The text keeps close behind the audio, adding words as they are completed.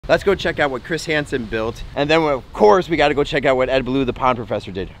let's go check out what Chris Hansen built. And then of course we gotta go check out what Ed Blue, the pond professor,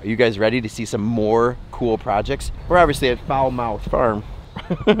 did. Are you guys ready to see some more cool projects? We're obviously at Foul Mouth Farm.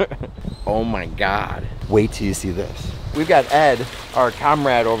 Oh my God. Wait till you see this. We've got Ed, our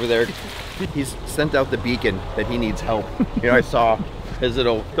comrade over there. He's sent out the beacon that he needs help. You know, I saw his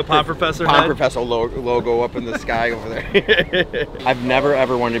little pond professor logo up in the sky over there. I've never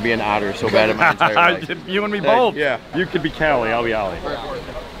ever wanted to be an otter so bad in my entire life. You and me both. Yeah. You could be Callie, I'll be Ollie.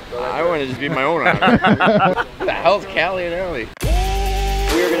 I want to just be my own otter. What the hell's Callie and Ollie?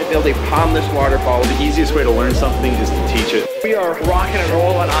 We are going to build a pondless waterfall. The easiest way to learn something is to teach it. We are rocking and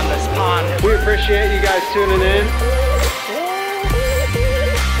rolling on this pond. We appreciate you guys tuning in.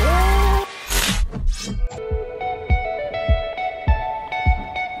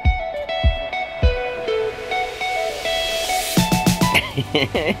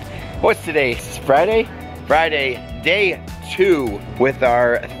 What's today? It's Friday? Friday, day 2 with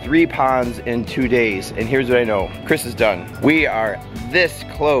our 3 ponds in 2 days. And here's what I know. Chris is done. We are this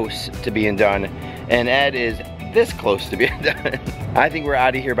close to being done. And Ed is this close to being done. I think we're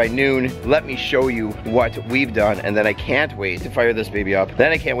out of here by noon. Let me show you what we've done, and then I can't wait to fire this baby up.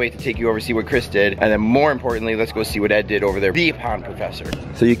 Then I can't wait to take you over to see what Chris did, and then more importantly, let's go see what Ed did over there, the pond professor.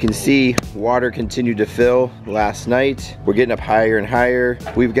 So you can see water continued to fill last night. We're getting up higher and higher.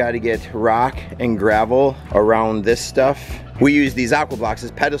 We've got to get rock and gravel around this stuff. We use these aqua blocks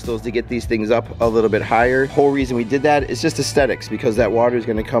as pedestals to get these things up a little bit higher. The whole reason we did that is just aesthetics, because that water is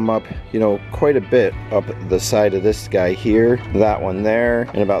going to come up, you know, quite a bit up the side of this guy here, that one there,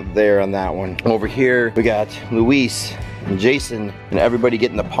 and about there on that one. Over here, we got Luis and Jason and everybody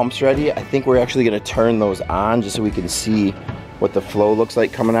getting the pumps ready. I think we're actually going to turn those on just so we can see what the flow looks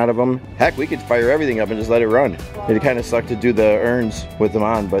like coming out of them. Heck, we could fire everything up and just let it run. It kind of sucked to do the urns with them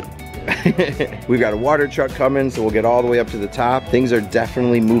on, but we've got a water truck coming, so we'll get all the way up to the top. Things are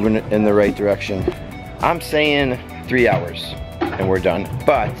definitely moving in the right direction. I'm saying 3 hours and we're done.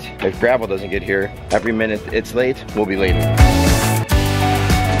 But if gravel doesn't get here, every minute it's late, we'll be late.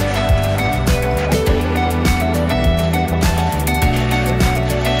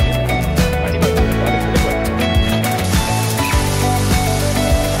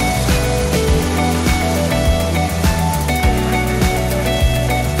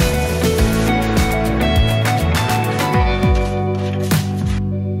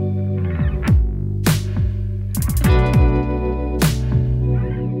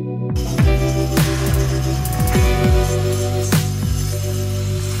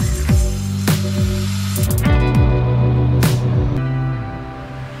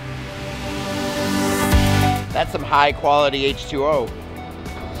 That's some high quality H2O.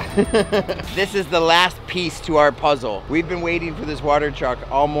 This is the last piece to our puzzle. We've been waiting for this water truck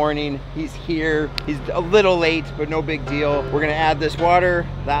all morning. He's here. He's a little late, but no big deal. We're gonna add this water.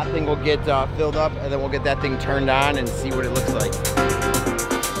 That thing will get filled up, and then we'll get that thing turned on and see what it looks like.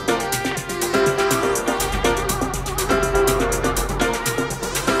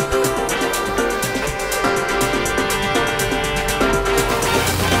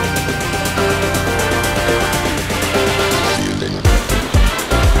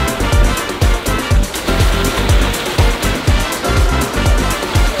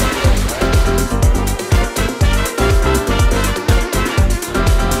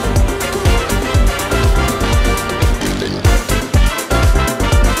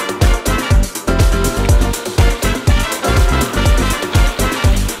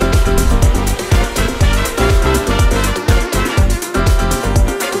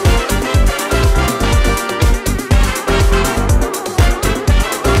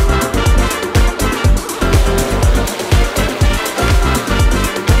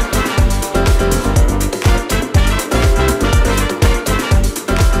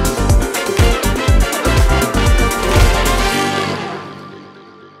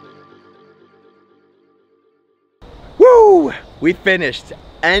 We finished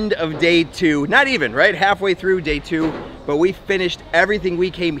end of day 2, not even, right? Halfway through day 2, but we finished everything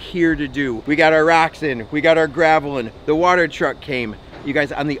we came here to do. We got our rocks in, we got our gravel in, the water truck came. You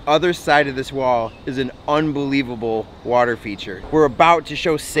guys, on the other side of this wall is an unbelievable water feature. We're about to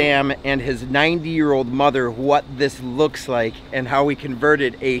show Sam and his 90-year-old mother what this looks like and how we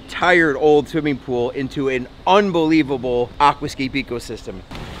converted a tired old swimming pool into an unbelievable aquascape ecosystem.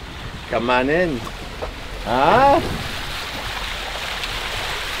 Come on in. Huh?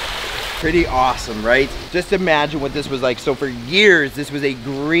 Pretty awesome, right? Just imagine what this was like. So for years, this was a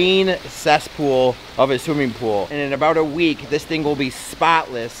green cesspool of a swimming pool. And in about a week, this thing will be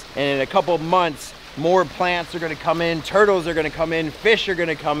spotless. And in a couple months, more plants are gonna come in, turtles are gonna come in, fish are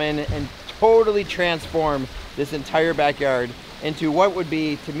gonna come in and totally transform this entire backyard into what would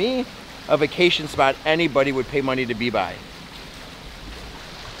be, to me, a vacation spot anybody would pay money to be by.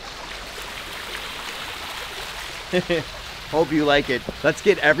 Hope you like it. Let's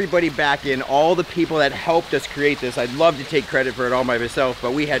get everybody back in, all the people that helped us create this. I'd love to take credit for it all by myself,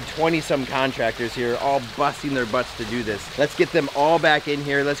 but we had 20-some contractors here all busting their butts to do this. Let's get them all back in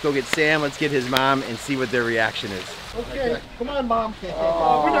here. Let's go get Sam, let's get his mom, and see what their reaction is. Okay, come on, Mom. We're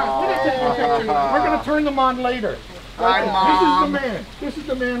not taking a picture. We're going to turn them on later. Hi, Mom. This is the man. This is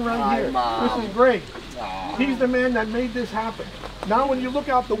the man right Hi, here. Mom. This is great. Aw. He's the man that made this happen. Now when you look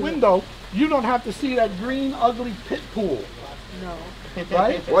out the window, you don't have to see that green, ugly pit pool. No,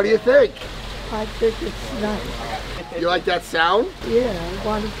 Right? What do you think? I think it's nice. You like that sound? Yeah, I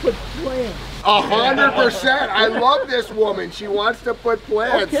want to put plants. 100%. I love this woman. She wants to put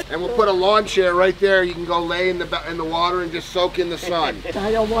plants. Okay. And we'll put a lawn chair right there. You can go lay in the water and just soak in the sun.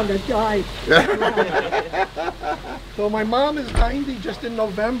 I don't want to die. So my mom is 90 just in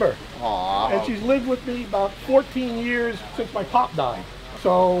November. Aww. And she's lived with me about 14 years since my pop died.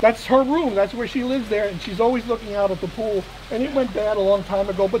 So that's her room, that's where she lives there, and she's always looking out at the pool. And it went bad a long time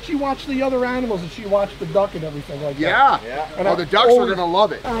ago, but she watched the other animals and she watched the duck and everything like that. Yeah. And Oh, I the ducks are always- going to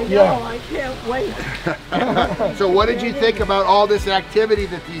love it. I know, Yeah. I can't wait. So what did you think about all this activity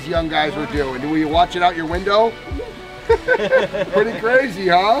that these young guys were doing? Were you watching out your window? Pretty crazy,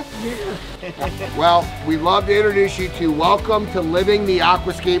 huh? Well, we'd love to introduce you to Welcome to Living the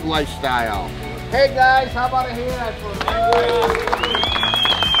Aquascape Lifestyle. Hey guys, how about a hand for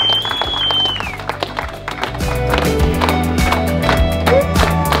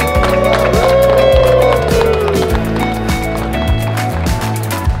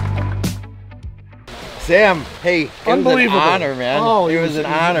Sam, hey, it was an Unbelievable. honor, man. Oh, it was an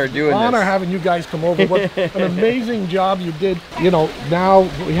honor doing honor this. having you guys come over. What an amazing job you did. You know, now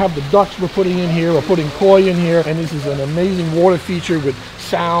we have the ducks we're putting in here, we're putting koi in here, and this is an amazing water feature with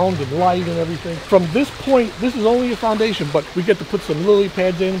sound and light and everything. From this point, this is only a foundation, but we get to put some lily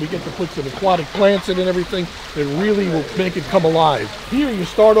pads in, we get to put some aquatic plants in and everything that really will make it come alive. Here you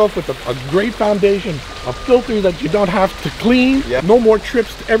start off with a great foundation, a filter that you don't have to clean, Yep. no more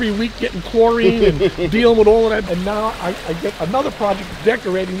trips every week getting chlorine and dealing with all of that. And now I get another project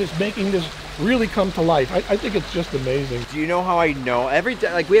decorating this, making this really come to life. I think it's just amazing. Do you know how I know? Every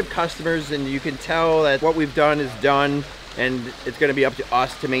day, like we have customers and you can tell that what we've done is done and it's gonna be up to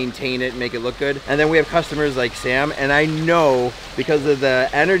us to maintain it and make it look good. And then we have customers like Sam, and I know because of the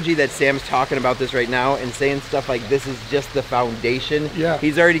energy that Sam's talking about this right now and saying stuff like this is just the foundation. Yeah.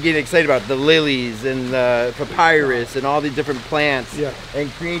 He's already getting excited about the lilies and the papyrus and all the different plants. Yeah.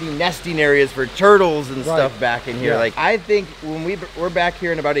 And creating nesting areas for turtles and Right. stuff back in here. Yeah. Like I think when we're back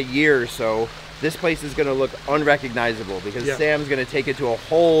here in about a year or so, this place is gonna look unrecognizable because Yeah. Sam's gonna take it to a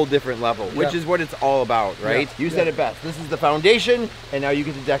whole different level, which Yeah. is what it's all about, right? Yeah. You said it best. This is the foundation, and now you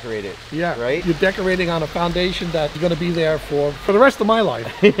get to decorate it. Yeah, Right? You're decorating on a foundation that's going to be there for the rest of my life.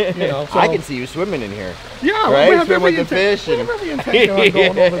 You know, so, I can see you swimming in here. yeah, right? we have Swim with every the fish we and- have every intention on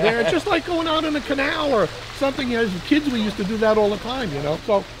going over there. It's just like going out in a canal or something. As kids, we used to do that all the time. You know,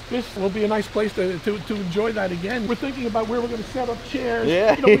 so this will be a nice place to enjoy that again. We're thinking about where we're going to set up chairs.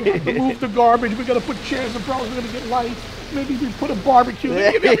 Yeah. You know, we have to move the garbage. We're going to put chairs and probably we're going to get lights. Maybe we put a barbecue.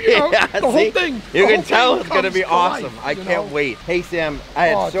 You know, Yeah, the whole see? thing. You the can whole tell thing it's gonna comes be to awesome. life, I you can't know? wait. Hey Sam, I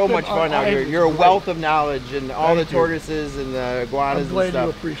had Oh, it's so been- much fun out I- here. You're a great. wealth of knowledge and all the Thank you. tortoises and the iguanas I'm and glad you stuff.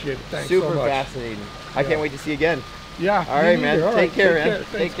 appreciate it. Thanks Super so much. fascinating. I can't wait to see you again. Yeah. All me right, man. neither. All Take right, care, man.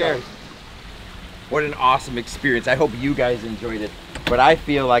 Thanks, Take care. guys. What an awesome experience. I hope you guys enjoyed it. But I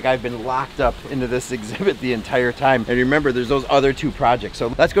feel like I've been locked up into this exhibit the entire time. And remember, there's those other two projects.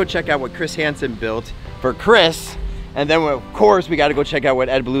 So let's go check out what Chris Hansen built for Chris. And then, of course, we got to go check out what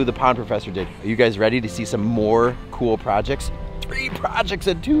Ed Blue, the pond professor, did. Are you guys ready to see some more cool projects? 3 projects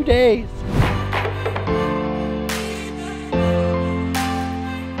in 2 days.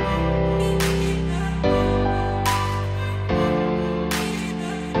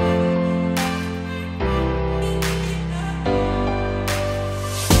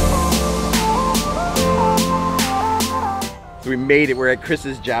 So we made it, we're at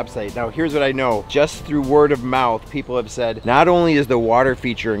Chris's job site. Now here's what I know, just through word of mouth, people have said, not only is the water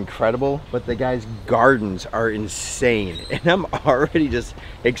feature incredible, but the guy's gardens are insane. And I'm already just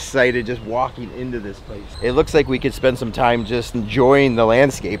excited just walking into this place. It looks like we could spend some time just enjoying the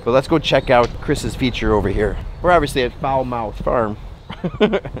landscape, but let's go check out Chris's feature over here. We're obviously at Foul Mouth Farm.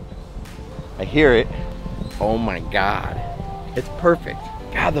 I hear it. Oh my God, it's perfect.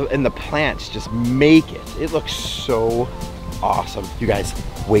 God, and the plants just make it. It looks so awesome. You guys,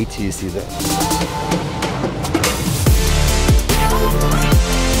 wait till you see this.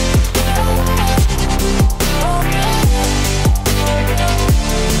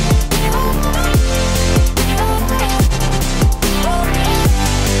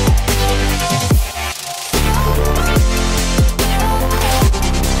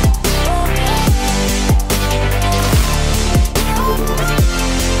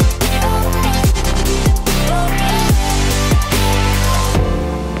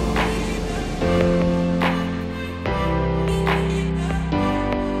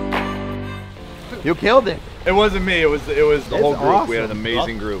 You killed it. It wasn't me. It was the whole group. awesome. We had an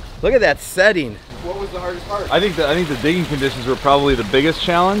amazing group. Look at that setting. What was the hardest part? I think the digging conditions were probably the biggest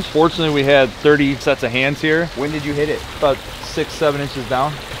challenge. Fortunately, we had 30 sets of hands here, When did you hit it? about 6-7 inches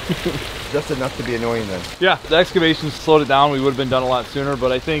down. Just enough to be annoying then. Yeah, the excavation slowed it down. We would have been done a lot sooner,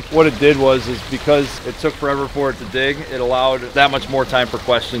 but I think what it did is because it took forever for it to dig, it allowed that much more time for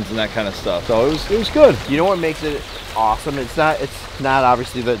questions and that kind of stuff. So it was good. You know what makes it awesome? It's not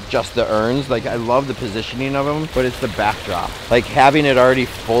obviously just the urns. Like, I love the positioning of them, but it's the backdrop. Like, having it already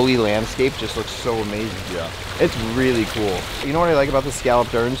fully landscaped just looks so amazing. Yeah. It's really cool. You know what I like about the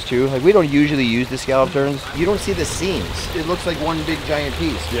scalloped urns too? Like, we don't usually use the scalloped urns. You don't see the seams. It looks like one big giant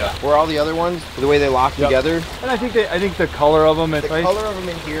piece. Yeah. Where all the other ones, the way they lock together. And I think the color of them, The color of them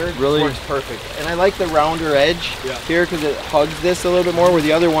in here really works perfect. And I like the rounder edge here because it hugs this a little bit more, where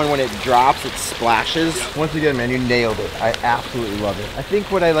the other one, when it drops, it splashes. Once again, man, you nailed it. I absolutely love it. I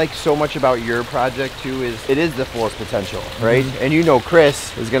think what I like so much about your project too is it is the fullest potential, right? And you know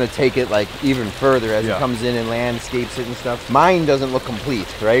Chris is going to take it like even further as he comes in and landscapes it and stuff. Mine doesn't look complete,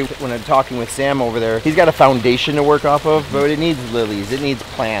 right? When I'm talking with Sam over there, he's got a foundation to work off of, but it needs lilies, it needs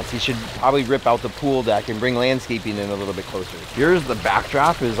plants. He should probably rip out the pool deck and bring landscaping in a little bit closer. Yours, the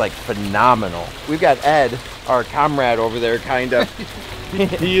backdrop is like phenomenal. We've got Ed, our comrade over there, kind of.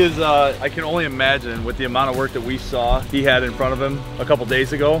 He is, I can only imagine with the amount of work that we saw he had in front of him a couple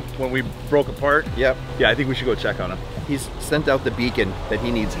days ago when we broke apart. Yep. Yeah, I think we should go check on him. He's sent out the beacon that he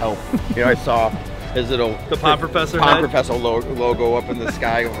needs help. You know, I saw his little The Pond Professor Pond head. Professor logo up in the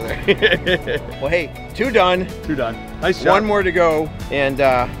sky over there. Well, hey, 2 done. 2 done. Nice job. 1 more to go. And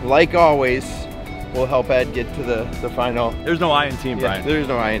like always, we'll help Ed get to the final. There's no I in team, Yeah, Brian. there's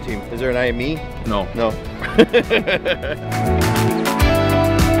no I in team. Is there an I in me? No. No.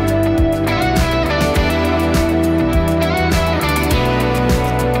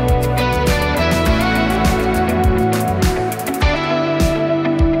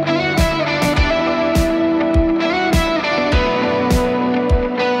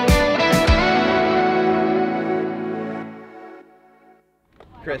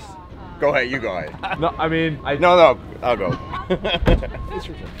 Chris, go ahead. You go ahead. No, I mean, No, I'll go.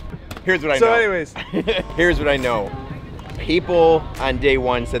 Here's what I know. So anyways. Here's what I know. People on day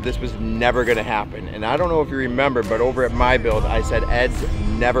 1 said this was never gonna happen. And I don't know if you remember, but over at my build, I said Ed's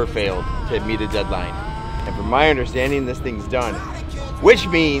never failed to meet a deadline. And from my understanding, this thing's done. Which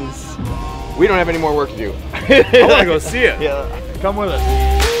means we don't have any more work to do. I want to go see it. Yeah. Come with us.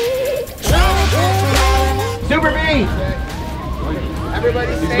 Super B!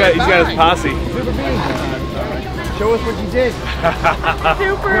 Everybody He's got his posse. Super B! Show us what you did.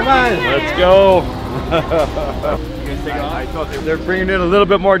 Super. Come on. Let's go. They're bringing in a little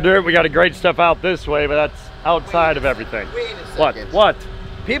bit more dirt. We got to grade stuff out this way, but that's outside of everything. Wait a second. What?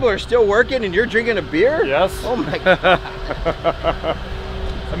 People are still working and you're drinking a beer? Yes. Oh my God.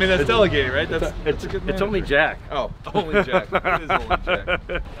 I mean, that's delegating, right? That's a good It's only Jack. Oh. only Jack. It is only Jack.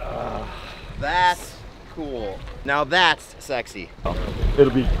 That's cool. Now that's sexy. It'll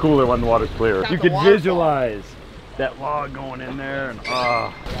be cooler when the water's clear. Got You the could waterfall. visualize that log going in there, and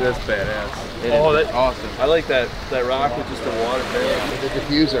That's badass. It Oh, is that awesome. I like that rock with just the water there. The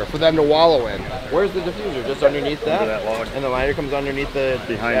diffuser for them to wallow in. Where's the diffuser? Just underneath that? that log. And the liner comes underneath the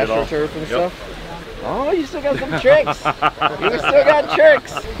Behind it all. astroturf and Yep. stuff? Oh, you still got some tricks. You still got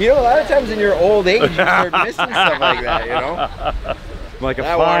tricks. You know, a lot of times in your old age, you start missing stuff like that, you know? like a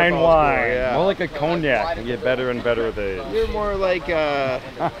That fine waterfall's wine, cool, yeah. more like a cognac. You get better and better with age. You're more like a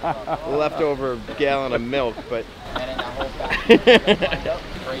leftover gallon of milk, but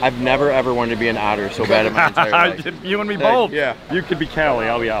I've never ever wanted to be an otter so bad in my entire life. You and me both. Yeah. You could be Callie,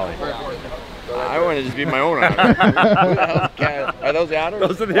 I'll be Ollie. I want to just be my own otter. Who the hell's Cal- Are those the otters?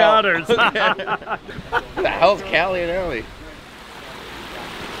 Those are the No. otters. Who the hell's Callie and Ellie?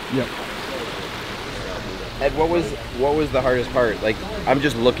 Yep. Ed, what was the hardest part? Like, I'm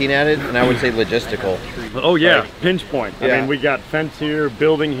just looking at it, and I would say logistical. Oh yeah, Like, pinch point. I yeah. mean, we got fence here,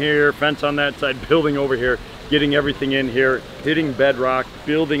 building here, fence on that side, building over here, getting everything in here, hitting bedrock,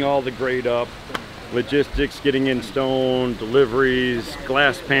 building all the grade up, logistics, getting in stone, deliveries,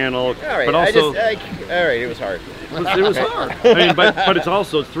 glass panel, All right, but also all right, it was hard. it was hard. I mean, but it's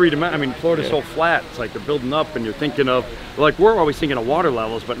also 3 dimensional. I mean, Florida's so flat. It's like they're building up, and you're thinking of, like, we're always thinking of water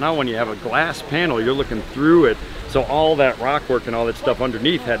levels, but now when you have a glass panel, you're looking through it. So all that rock work and all that stuff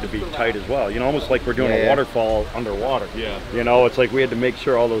underneath had to be tight as well. You know, almost like we're doing Yeah, a yeah. waterfall underwater. Yeah. You know, it's like we had to make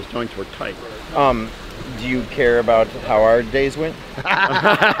sure all those joints were tight. Do you care about how our days went?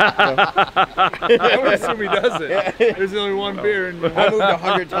 I would assume he doesn't. There's only one beer. And I moved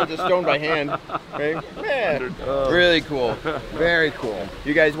 100 tons of stone by hand. Right? Man, really cool. Very cool.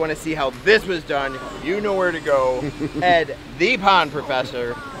 You guys want to see how this was done? You know where to go. At The Pond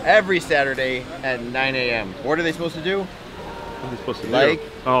Professor every Saturday at 9 a.m. What are they supposed to do? What are you supposed to Like? do?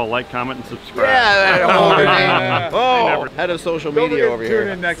 Oh, like, comment, and subscribe. Yeah, that whole thing. Oh, head of social media over Tune here.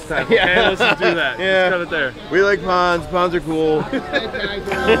 in next time. Okay, let's just do that. Yeah. Let's cut it there. We like ponds. Ponds are cool. Hey,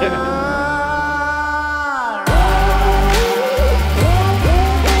 guys.